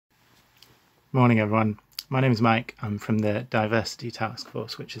Morning, everyone. My name is Mike. I'm from the Diversity Task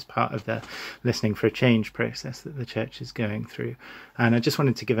Force, which is part of the Listening for a Change process that the church is going through. And I just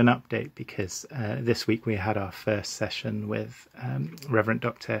wanted to give an update because this week we had our first session with Reverend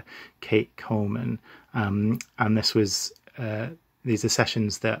Dr. Kate Coleman. And these are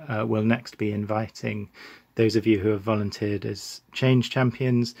sessions that we'll next be inviting those of you who have volunteered as change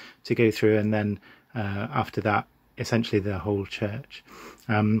champions to go through, and then after that, essentially the whole church.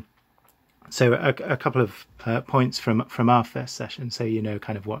 So a couple of points from our first session, so you know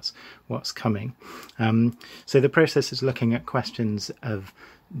kind of what's coming. So the process is looking at questions of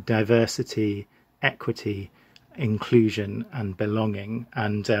diversity, equity, inclusion, and belonging.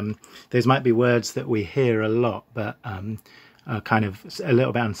 And those might be words that we hear a lot, but are kind of a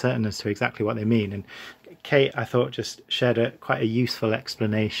little bit uncertain as to exactly what they mean. And Kate, I thought, just shared quite a useful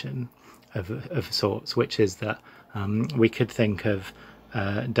explanation of sorts, which is that we could think of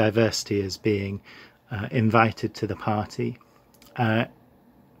diversity as being invited to the party,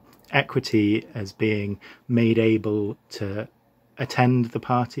 equity as being made able to attend the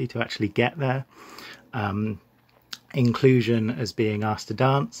party, to actually get there, inclusion as being asked to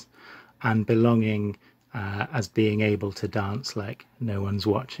dance, and belonging as being able to dance like no one's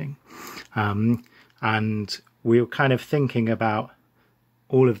watching. And we were kind of thinking about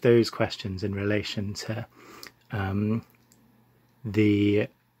all of those questions in relation to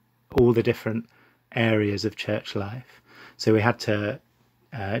all the different areas of church life. So we had to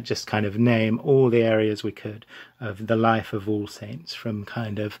just kind of name all the areas we could of the life of All Saints, from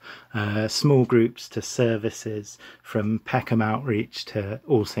kind of small groups to services, from Peckham Outreach to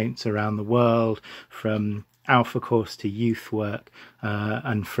All Saints around the world, from Alpha Course to youth work,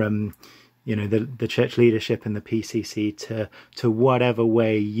 and from the church leadership and the PCC to whatever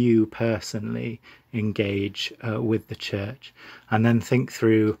way you personally engage with the church, and then think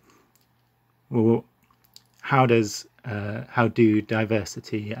through, well, how do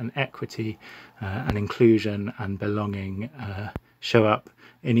diversity and equity and inclusion and belonging show up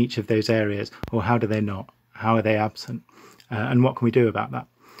in each of those areas, or how do they not? How are they absent? And what can we do about that?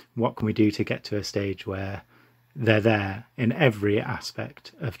 What can we do to get to a stage where they're there in every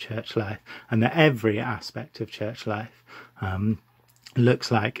aspect of church life, and that every aspect of church life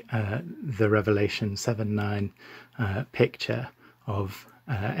looks like the Revelation 7:9 picture of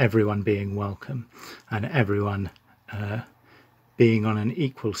everyone being welcome, and everyone being on an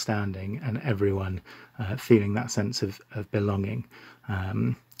equal standing, and everyone feeling that sense of belonging.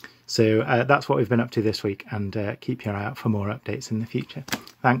 So that's what we've been up to this week, and keep your eye out for more updates in the future.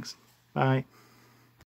 Thanks. Bye.